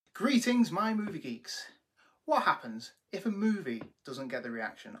Greetings, my movie geeks. What happens if a movie doesn't get the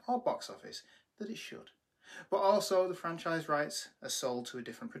reaction or box office that it should, but also the franchise rights are sold to a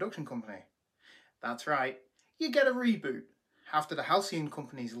different production company? That's right, you get a reboot. After the Halcyon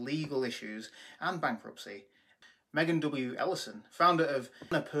Company's legal issues and bankruptcy, Megan W. Ellison, founder of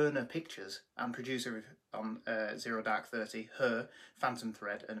Annapurna Pictures and producer on Zero Dark 30, Her, Phantom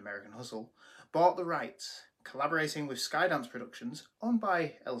Thread and American Hustle, bought the rights, collaborating with Skydance Productions, owned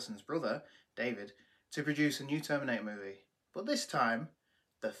by Ellison's brother, David, to produce a new Terminator movie. But this time,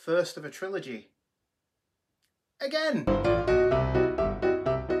 the first of a trilogy. Again!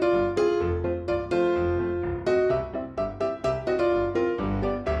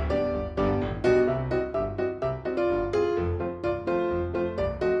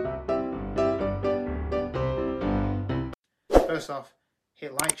 First off,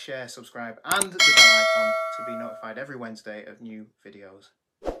 hit like, share, subscribe and the bell icon to be notified every Wednesday of new videos.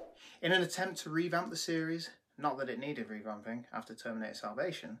 In an attempt to revamp the series, not that it needed revamping after Terminator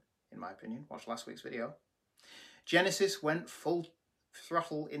Salvation, in my opinion, watch last week's video, Genesis went full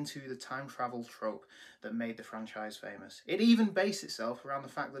throttle into the time travel trope that made the franchise famous. It even based itself around the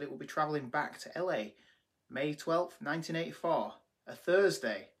fact that it will be travelling back to LA, May 12th, 1984, a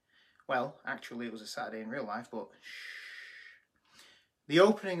Thursday. Well, actually it was a Saturday in real life, but shh. The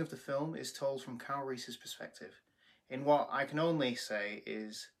opening of the film is told from Kyle Reese's perspective, in what I can only say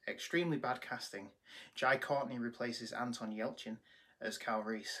is extremely bad casting. Jai Courtney replaces Anton Yelchin as Kyle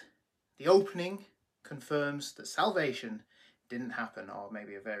Reese. The opening confirms that salvation didn't happen, or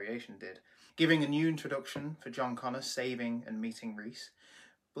maybe a variation did, giving a new introduction for John Connor saving and meeting Reese.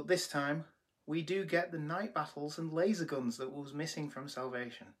 But this time, we do get the night battles and laser guns that was missing from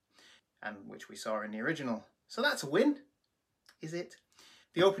Salvation, and which we saw in the original. So that's a win, is it?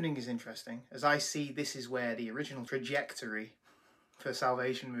 The opening is interesting, as I see this is where the original trajectory for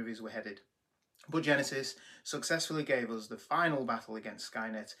Salvation movies were headed. But Genesis successfully gave us the final battle against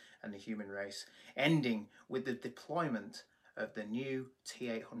Skynet and the human race, ending with the deployment of the new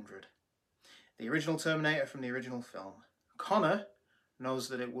T-800. The original Terminator from the original film. Connor knows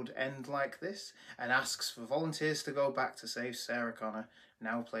that it would end like this and asks for volunteers to go back to save Sarah Connor,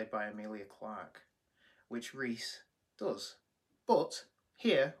 now played by Emilia Clarke, which Reese does. But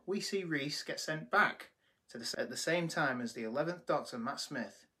here we see Reese get sent back to at the same time as the 11th Doctor, Matt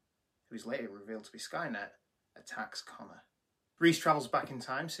Smith, who is later revealed to be Skynet, attacks Connor. Reese travels back in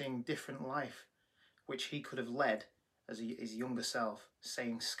time, seeing different life, which he could have led as his younger self,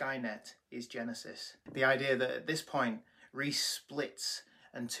 saying Skynet is Genesis. The idea that at this point, Reese splits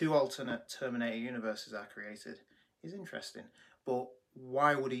and two alternate Terminator universes are created is interesting. But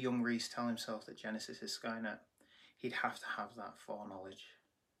why would a young Reese tell himself that Genesis is Skynet? He'd have to have that foreknowledge.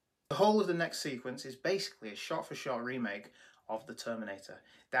 The whole of the next sequence is basically a shot-for-shot remake of the Terminator,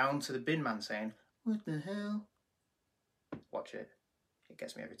 down to the bin man saying, "What the hell?" Watch it. It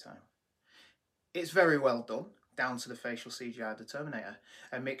gets me every time. It's very well done, down to the facial CGI of the Terminator,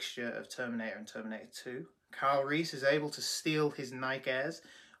 a mixture of Terminator and Terminator 2. Kyle Reese is able to steal his Nike Airs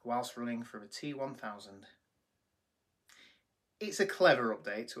whilst running from a T-1000. It's a clever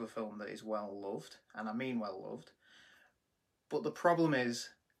update to a film that is well loved, and I mean well loved. But the problem is,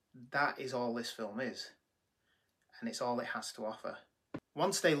 that is all this film is. And it's all it has to offer.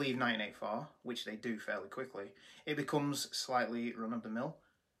 Once they leave 1984, which they do fairly quickly, it becomes slightly run-of-the-mill.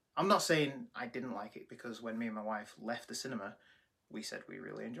 I'm not saying I didn't like it, because when me and my wife left the cinema, we said we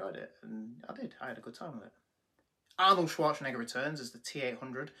really enjoyed it. And I did. I had a good time with it. Arnold Schwarzenegger returns as the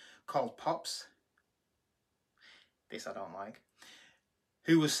T-800, called Pops. This I don't like.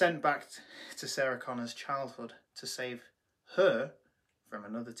 Who was sent back to Sarah Connor's childhood to save her from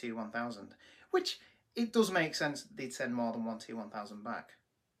another T-1000, which it does make sense that they'd send more than one T-1000 back.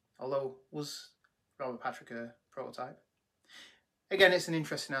 Although, was Robert Patrick a prototype? Again, it's an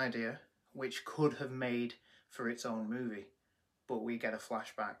interesting idea, which could have made for its own movie, but we get a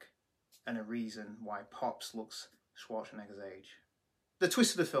flashback and a reason why Pops looks Schwarzenegger's age. The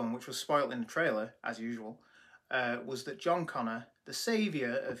twist of the film, which was spoilt in the trailer, as usual, was that John Connor, the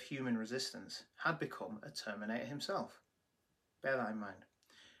saviour of human resistance, had become a Terminator himself. Bear that in mind.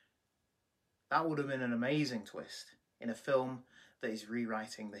 That would have been an amazing twist in a film that is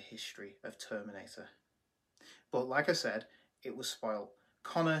rewriting the history of Terminator. But like I said, it was spoiled.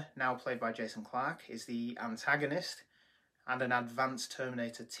 Connor, now played by Jason Clarke, is the antagonist and an advanced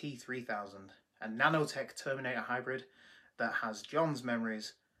Terminator T-3000, a nanotech Terminator hybrid that has John's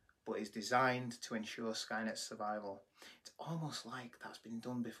memories but is designed to ensure Skynet's survival. It's almost like that's been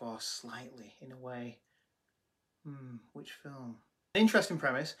done before, slightly, in a way. Which film? An interesting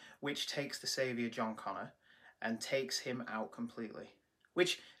premise, which takes the saviour John Connor and takes him out completely.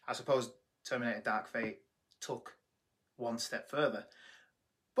 which I suppose Terminator Dark Fate took one step further.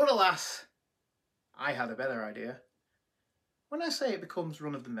 But alas, I had a better idea. When I say it becomes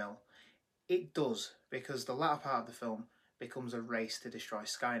run-of-the-mill, it does, because the latter part of the film becomes a race to destroy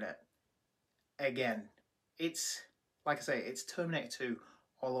Skynet. Again, it's, like I say, it's Terminator 2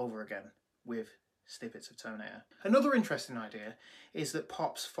 all over again, with snippets of Terminator. Another interesting idea is that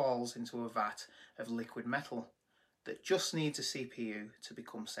Pops falls into a vat of liquid metal that just needs a CPU to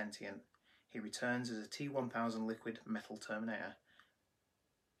become sentient. He returns as a T-1000 liquid metal Terminator.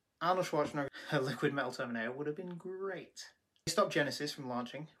 Arnold Schwarzenegger, a liquid metal Terminator, would have been great. They stopped Genesis from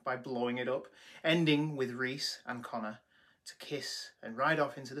launching by blowing it up, ending with Reese and Connor to kiss and ride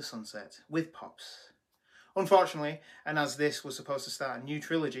off into the sunset with Pops. Unfortunately, and as this was supposed to start a new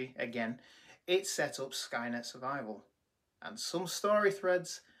trilogy again, it set up Skynet survival and some story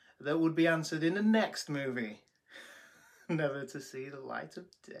threads that would be answered in the next movie, never to see the light of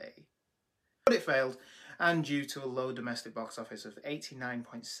day. But it failed, and due to a low domestic box office of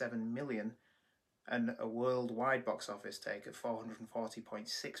 89.7 million and a worldwide box office take of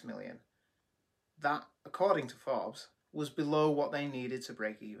 440.6 million, that, according to Forbes, was below what they needed to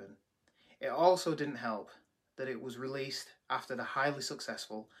break even. It also didn't help that it was released after the highly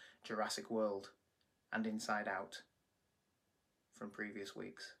successful Jurassic World and Inside Out from previous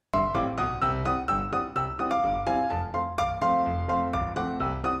weeks.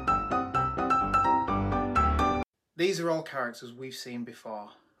 These are all characters we've seen before,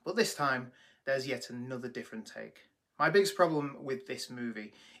 but this time there's yet another different take. My biggest problem with this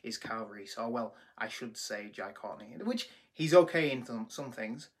movie is Kyle Reese, or well, I should say Jai Courtney, which he's okay in some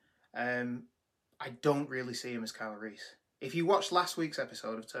things. I don't really see him as Kyle Reese. If you watched last week's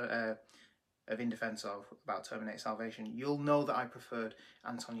episode of In Defense of about Terminator Salvation, you'll know that I preferred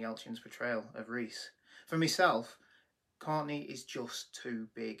Anton Yelchin's portrayal of Reese. For myself, Courtney is just too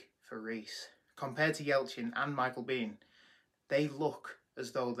big for Reese. Compared to Yelchin and Michael Biehn, they look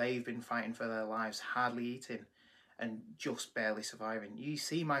as though they've been fighting for their lives, hardly eating and just barely surviving. You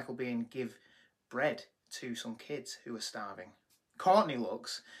see Michael Biehn give bread to some kids who are starving. Courtney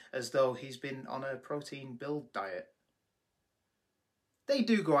looks as though he's been on a protein build diet. They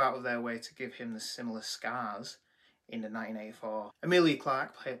do go out of their way to give him the similar scars in the 1984. Emilia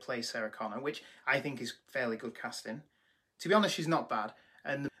Clarke plays Sarah Connor, which I think is fairly good casting. To be honest, she's not bad,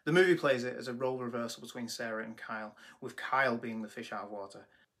 and the movie plays it as a role reversal between Sarah and Kyle, with Kyle being the fish out of water,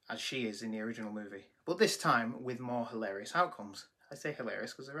 as she is in the original movie, but this time with more hilarious outcomes. I say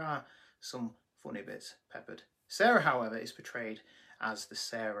hilarious because there are some funny bits peppered. Sarah, however, is portrayed as the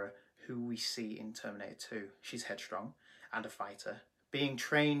Sarah who we see in Terminator 2. She's headstrong and a fighter, being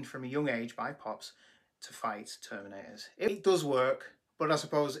trained from a young age by Pops to fight Terminators. It does work, but I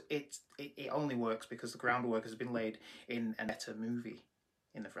suppose it only works because the groundwork has been laid in a better movie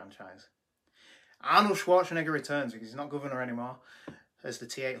in the franchise. Arnold Schwarzenegger returns because he's not governor anymore as the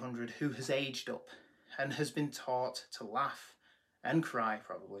T-800, who has aged up and has been taught to laugh and cry,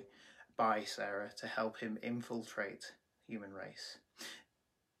 probably, by Sarah to help him infiltrate the human race.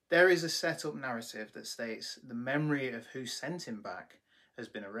 There is a set-up narrative that states the memory of who sent him back has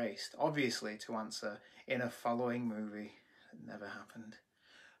been erased, obviously to answer in a following movie that never happened.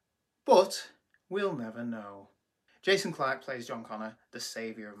 But we'll never know. Jason Clarke plays John Connor, the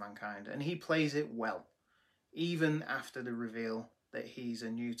saviour of mankind, and he plays it well. Even after the reveal that he's a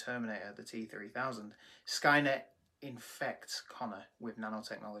new Terminator, the T-3000, Skynet infects Connor with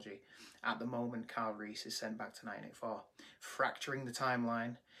nanotechnology at the moment Kyle Reese is sent back to 1984, fracturing the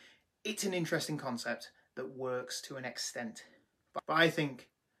timeline. It's an interesting concept that works to an extent, but I think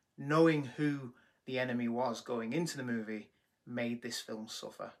knowing who the enemy was going into the movie made this film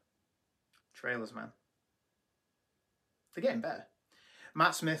suffer. Trailers, man. They're getting better.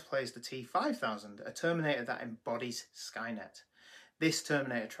 Matt Smith plays the T-5000, a Terminator that embodies Skynet. This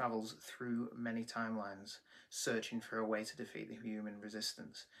Terminator travels through many timelines, searching for a way to defeat the human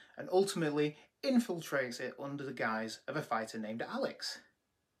resistance, and ultimately infiltrates it under the guise of a fighter named Alex.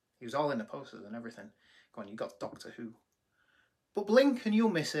 He was all in the posters and everything. Go on, you got Doctor Who. But blink and you'll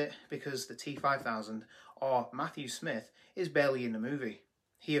miss it, because the T-5000, or Matthew Smith, is barely in the movie.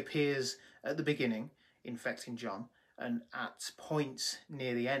 He appears at the beginning, infecting John, and at points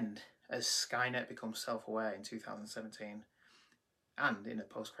near the end, as Skynet becomes self-aware in 2017, and in a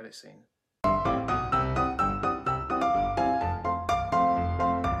post-credit scene.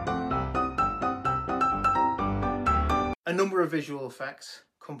 A number of visual effects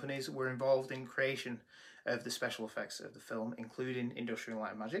companies were involved in creation of the special effects of the film, including Industrial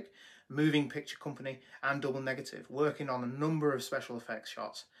Light and Magic, Moving Picture Company and Double Negative, working on a number of special effects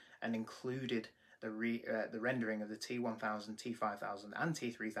shots, and included the rendering of the T-1000, T-5000 and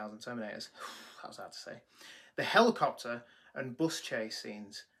T-3000 Terminators. That was hard to say. The helicopter and bus chase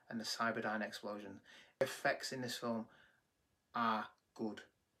scenes and the Cyberdyne explosion. The effects in this film are good.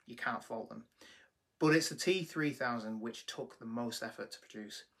 You can't fault them. But it's the T-3000 which took the most effort to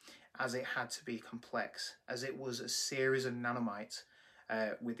produce, as it had to be complex, as it was a series of nanomites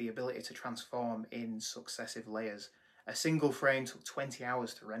with the ability to transform in successive layers. A single frame took 20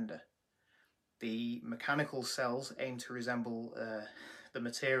 hours to render. The mechanical cells aimed to resemble the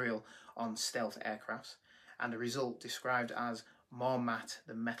material on stealth aircrafts, and the result described as more matte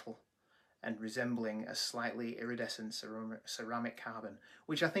than metal and resembling a slightly iridescent ceramic carbon,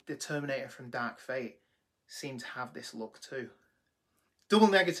 which I think the Terminator from Dark Fate seemed to have this look too. Double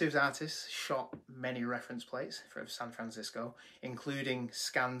Negatives artists shot many reference plates for San Francisco, including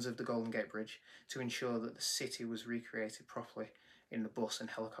scans of the Golden Gate Bridge to ensure that the city was recreated properly in the bus and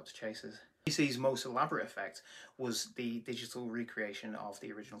helicopter chases. DC's most elaborate effect was the digital recreation of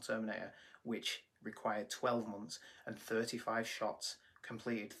the original Terminator, which required 12 months and 35 shots,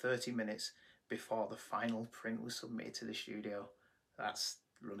 completed 30 minutes before the final print was submitted to the studio. That's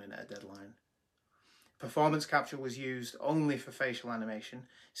running at a deadline. Performance capture was used only for facial animation,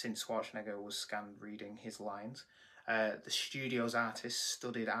 since Schwarzenegger was scanned reading his lines. The studio's artists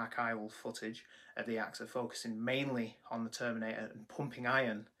studied archival footage of the actor, focusing mainly on the Terminator and pumping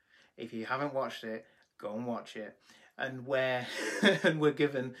iron. If you haven't watched it, go and watch it. And we're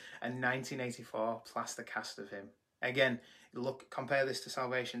given a 1984 plaster cast of him. Again, compare this to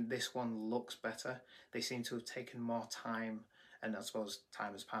Salvation. This one looks better. They seem to have taken more time, and I suppose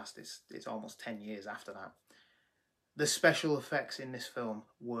time has passed. It's almost 10 years after that. The special effects in this film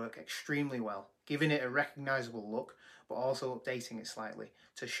work extremely well, giving it a recognisable look, but also updating it slightly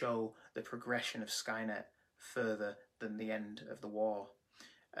to show the progression of Skynet further than the end of the war.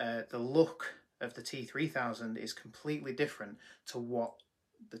 The look of the T-3000 is completely different to what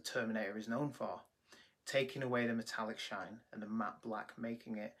the Terminator is known for, taking away the metallic shine and the matte black,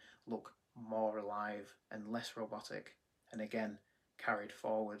 making it look more alive and less robotic, and again carried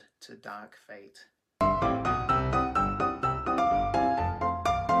forward to Dark Fate.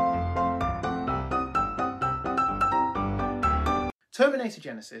 Terminator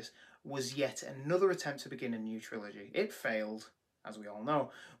Genisys was yet another attempt to begin a new trilogy. It failed, as we all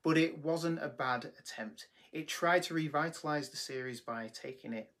know, but it wasn't a bad attempt. It tried to revitalise the series by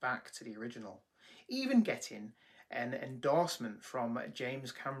taking it back to the original, even getting an endorsement from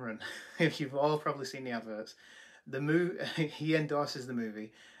James Cameron. You've all probably seen the adverts. He endorses the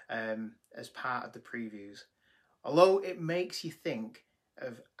movie as part of the previews. Although it makes you think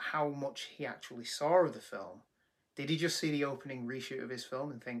of how much he actually saw of the film. Did he just see the opening reshoot of his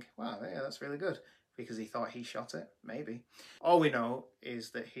film and think, wow, yeah, that's really good, because he thought he shot it? Maybe. All we know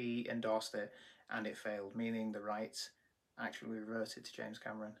is that he endorsed it and it failed, meaning the rights actually reverted to James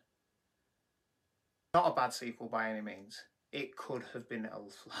Cameron. Not a bad sequel by any means. It could have been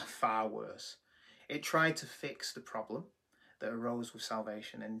far worse. It tried to fix the problem that arose with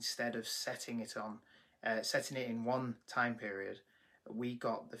Salvation, and instead of setting it in one time period, we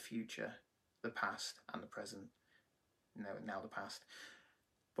got the future, the past and the present. Now the past.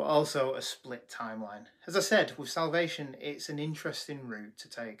 But also a split timeline. As I said, with Salvation, it's an interesting route to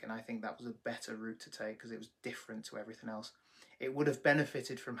take, and I think that was a better route to take because it was different to everything else. It would have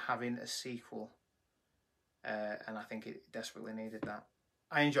benefited from having a sequel, and I think it desperately needed that.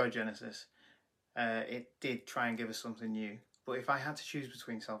 I enjoyed Genisys. It did try and give us something new, but if I had to choose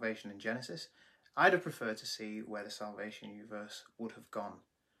between Salvation and Genisys, I'd have preferred to see where the Salvation universe would have gone,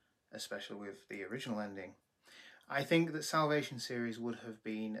 especially with the original ending. I think that Salvation series would have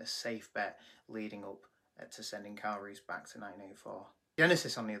been a safe bet leading up to sending Kyle Reese back to 1984.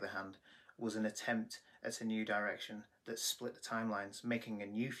 Genisys, on the other hand, was an attempt at a new direction that split the timelines, making a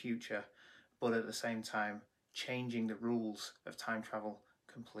new future, but at the same time changing the rules of time travel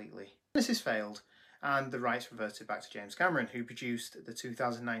completely. Genisys failed, and the rights reverted back to James Cameron, who produced the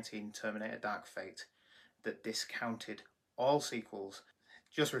 2019 Terminator Dark Fate that discounted all sequels,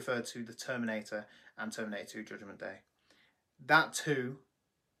 just referred to the Terminator and Terminator 2 Judgment Day. That too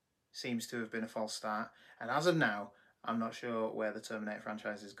seems to have been a false start, and as of now, I'm not sure where the Terminator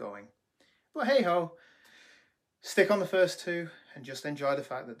franchise is going. But hey ho, stick on the first two and just enjoy the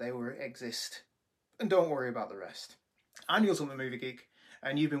fact that they exist, and don't worry about the rest. I'm the Ultimate Movie Geek,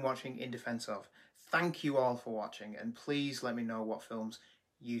 and you've been watching In Defense Of. Thank you all for watching, and please let me know what films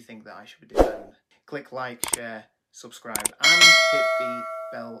you think that I should be defending. Click like, share, subscribe, and hit the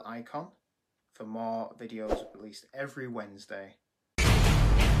bell icon for more videos released every Wednesday.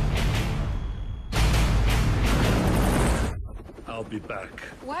 I'll be back.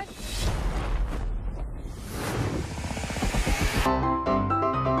 What? bye.